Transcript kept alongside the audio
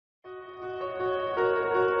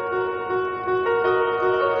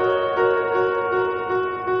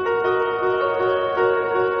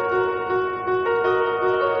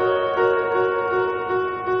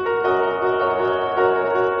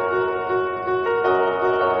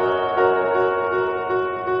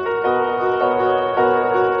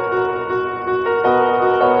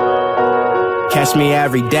catch me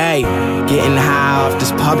every day, getting high off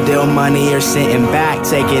this pub deal money, or sitting back,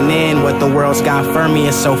 taking in what the world's got for me.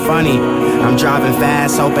 It's so funny, I'm driving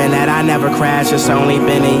fast, hoping that I never crash. It's only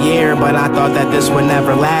been a year, but I thought that this would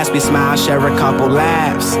never last. We smile, share a couple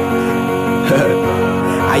laughs.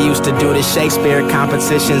 I used to do the Shakespeare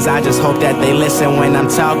competitions, I just hope that they listen when I'm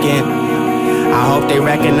talking. I hope they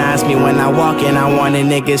recognize me when I walk in. I wanted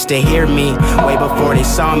niggas to hear me way before they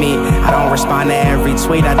saw me. I don't respond to every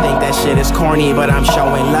tweet, I think that shit is corny, but I'm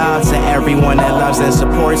showing love to everyone that loves and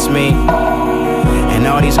supports me. And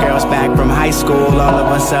all these girls back from high school, all of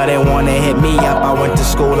a sudden wanna hit me up. I went to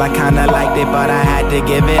school, I kinda liked it, but I had to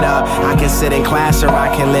give it up. I can sit in class or I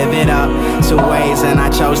can live it up. Two ways, and I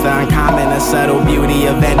chose the uncommon, the subtle beauty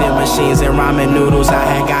of vending machines and ramen noodles I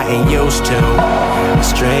had gotten used to. The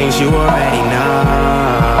strings you already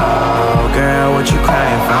know. Girl, what you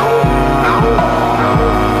crying for?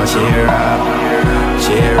 Cheer up,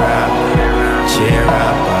 cheer up, cheer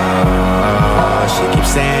up. Oh, she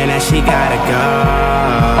keeps saying that she gotta go,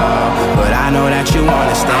 but I know that you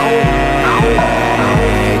wanna stay.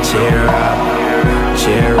 Cheer up,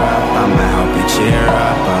 cheer up, I'ma help you cheer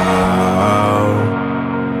up. Oh,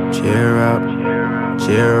 cheer up,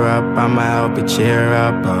 cheer up, I'ma help you cheer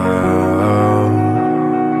up. Oh.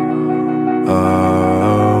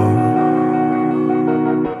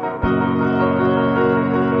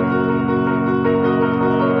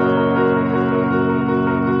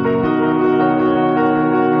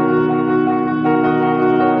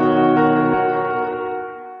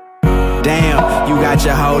 Damn, you got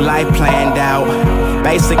your whole life planned out.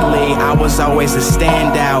 Basically, I was always a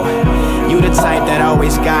standout. You the type that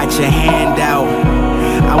always got your hand out.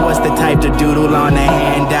 I was the type to doodle on the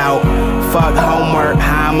handout. Fuck homework,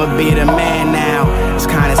 how I'ma be the man now. It's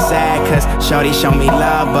kinda sad cause shorty showed me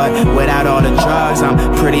love, but without all the drugs, I'm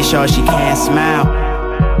pretty sure she can't smile.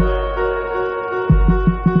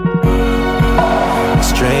 The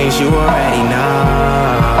strings you already know.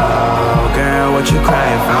 Girl, what you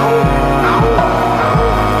crying for?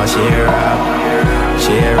 Cheer up,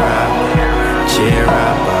 cheer up, cheer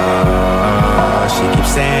up. Oh, she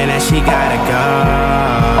keeps saying that she gotta go,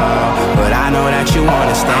 but I know that you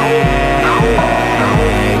wanna stay.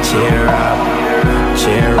 Cheer up,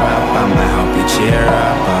 cheer up, I'ma help you cheer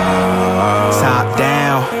up. Oh. Top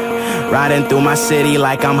down, riding through my city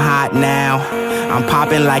like I'm hot now. I'm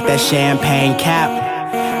popping like that champagne cap.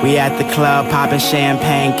 We at the club popping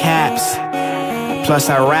champagne caps. Plus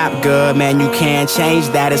I rap good, man, you can't change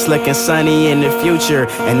that. It's looking sunny in the future,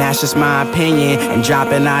 and that's just my opinion. And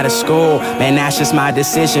dropping out of school, man, that's just my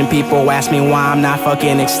decision. People ask me why I'm not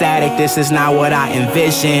fucking ecstatic. This is not what I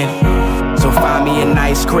envisioned. So find me a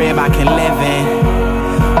nice crib I can live in,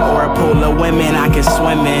 or a pool of women I can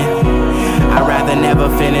swim in. I'd rather never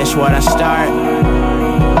finish what I start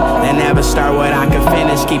than never start what I can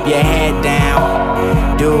finish. Keep your head down.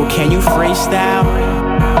 Dude, can you freestyle?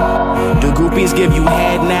 Do groupies give you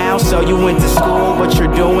head now? So you went to school, but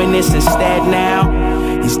you're doing this instead now?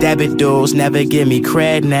 These debit dudes never give me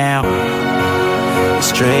cred now. The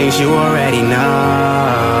strings you already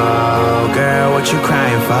know. Girl, what you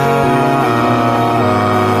crying for?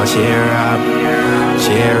 Cheer up,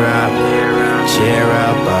 cheer up, cheer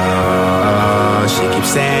up. Oh, she keeps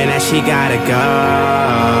saying that she gotta go,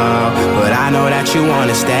 but I know that you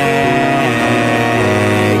wanna stay.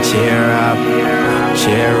 Cheer up,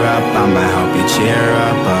 cheer up, I'ma help you cheer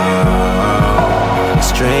up. Oh, the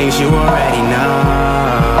strings you already know.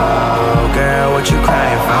 Girl, what you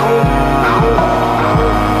crying for?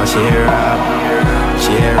 Cheer up,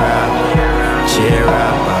 cheer up, cheer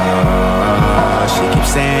up. Oh, she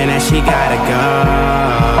keeps saying that she gotta go,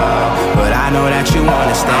 but I know that you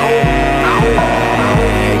wanna stay.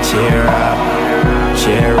 Cheer up,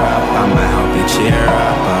 cheer up, I'ma help you cheer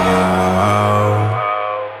up. Oh.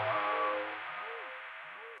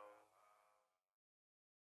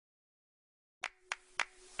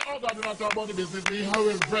 God, do not talk about the business. We have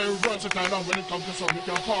a very versatile now when it comes to something you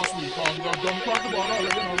can pass me. Cause you have done quite a lot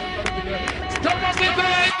already now. Come on, people!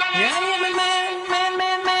 Yeah, I am a man,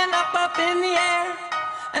 up in the air.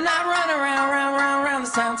 And I run around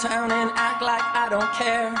this town and act like I don't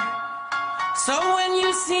care. So when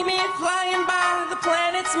you see me flying by the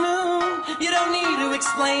planet's moon, you don't need to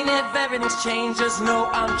explain if everything's changed. Just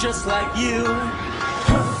know I'm just like you.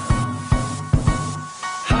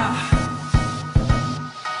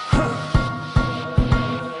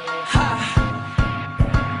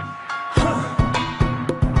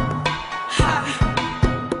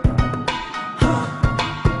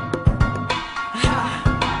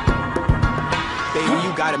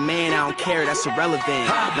 got a man, I don't care, that's irrelevant.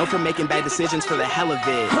 Known for making bad decisions for the hell of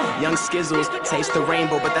it. Young Skizzles, taste the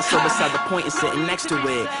rainbow, but that's so beside the point is sitting next to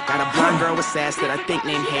it. Got a blonde girl with sass that I think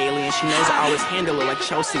named Haley, and she knows I always handle her like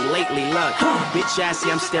Chelsea lately. Look, bitch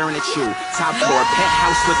assy, I'm staring at you. Top floor,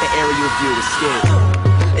 penthouse with the aerial view. It's skid.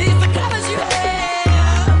 It's the colors you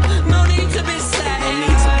have. No need to be sad. No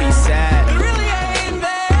need to be sad. It really ain't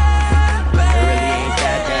that bad. It really ain't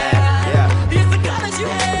that bad. Yeah. It's the colors you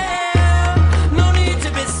have. No need to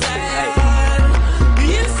be sad.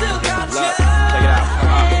 You still got Look, check it out.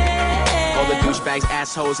 All the douchebags,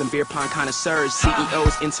 assholes, and beer pong connoisseurs,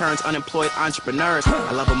 CEOs, interns, unemployed entrepreneurs.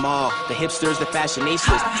 I love them all. The hipsters, the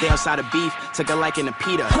fashionistas. Stay outside of beef, took a liking to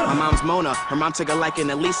Peter. My mom's Mona, her mom took a liking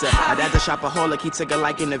to Lisa. My dad's a shopaholic, he took a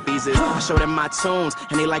liking to visas. I show them my tunes,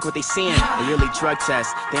 and they like what they seeing. They really drug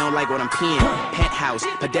test, they don't like what I'm peeing. Penthouse,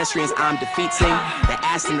 pedestrians I'm defeating. They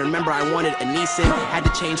asked and remember I wanted a Nissan. Had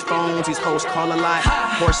to change phones, these hoes call a lot.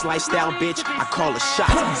 Horse lifestyle, bitch, I call a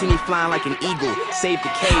shot. See me flying like an eagle, save the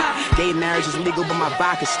cake. Gay marriage is legal, but my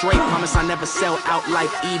vodka's straight. Promise I never sell out like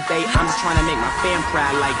eBay. I'm just trying to make my fam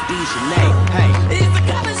proud like Dejanay. Hey, It's the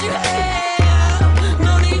colors you have.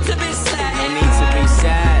 No need to be sad. no need to be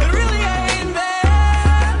sad. It really ain't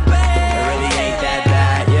that bad. It really ain't that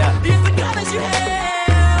bad, yeah. It's the colors you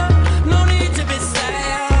have. No need to be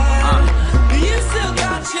sad. You still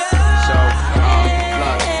got So, your.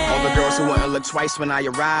 look, all the girls who wouldn't look twice when I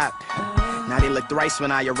arrived, now they look thrice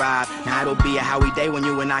when I arrive. Now it'll be a Howie day when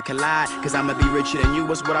you and I collide. Cause I'ma be richer than you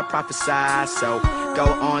was what I prophesied. So go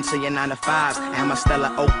on to your 9 to 5s. And my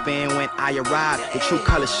Stella open when I arrive. The true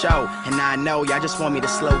colors show. And I know y'all just want me to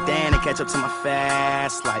slow down and catch up to my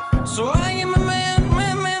fast life. So I am a man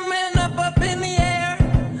up in the air.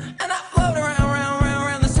 And I float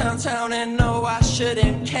around this town and know I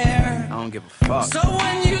shouldn't care. I don't give a fuck. So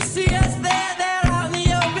when you see us there out in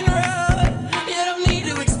the open road, you don't need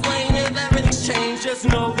to explain it, everything's changed, just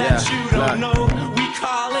know that Yeah, you don't look. know, we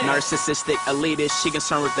call it. Narcissistic elitist, she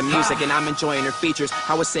concerned with the music and I'm enjoying her features.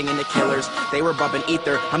 I was singing the Killers, they were bumping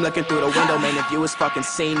ether. I'm looking through the window, man, if you was fucking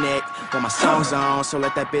scenic. Well, my song's on, so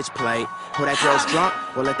let that bitch play. Oh, that girl's drunk,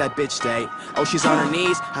 well, let that bitch stay. Oh, she's on her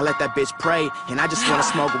knees, I let that bitch pray. And I just wanna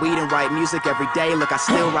smoke weed and write music every day. Look, I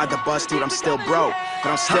still ride the bus, dude, I'm still broke. But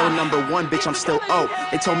I'm still #1, bitch, I'm still O.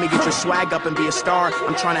 They told me get your swag up and be a star.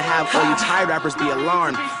 I'm trying to have all you Thai rappers be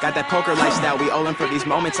alarmed. Got that poker lifestyle, we all in for these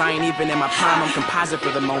moments. I ain't even in my prime, I'm composite for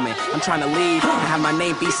the moment. I'm trying to leave and have my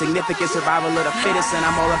name be significant. Survival of the fittest, and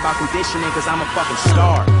I'm all about conditioning cause I'm a fucking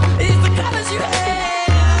star. It's the colors you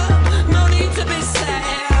have, no need to be sad.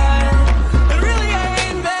 It really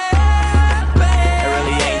ain't that It bad.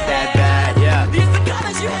 really ain't that bad, yeah. It's the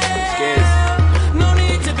colors you Skiz. have, no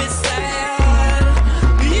need to be sad.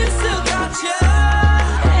 You still got your.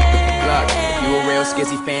 Look, if you a real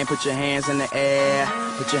Skizzy fan, put your hands in the air.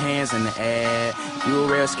 Put your hands in the air. If you a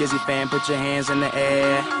real Skizzy fan, put your hands in the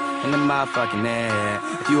air. In the motherfucking air.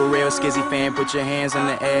 If you a real Skizzy fan, put your hands in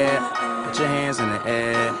the air. Put your hands in the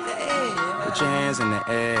air. Put your hands in the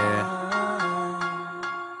air.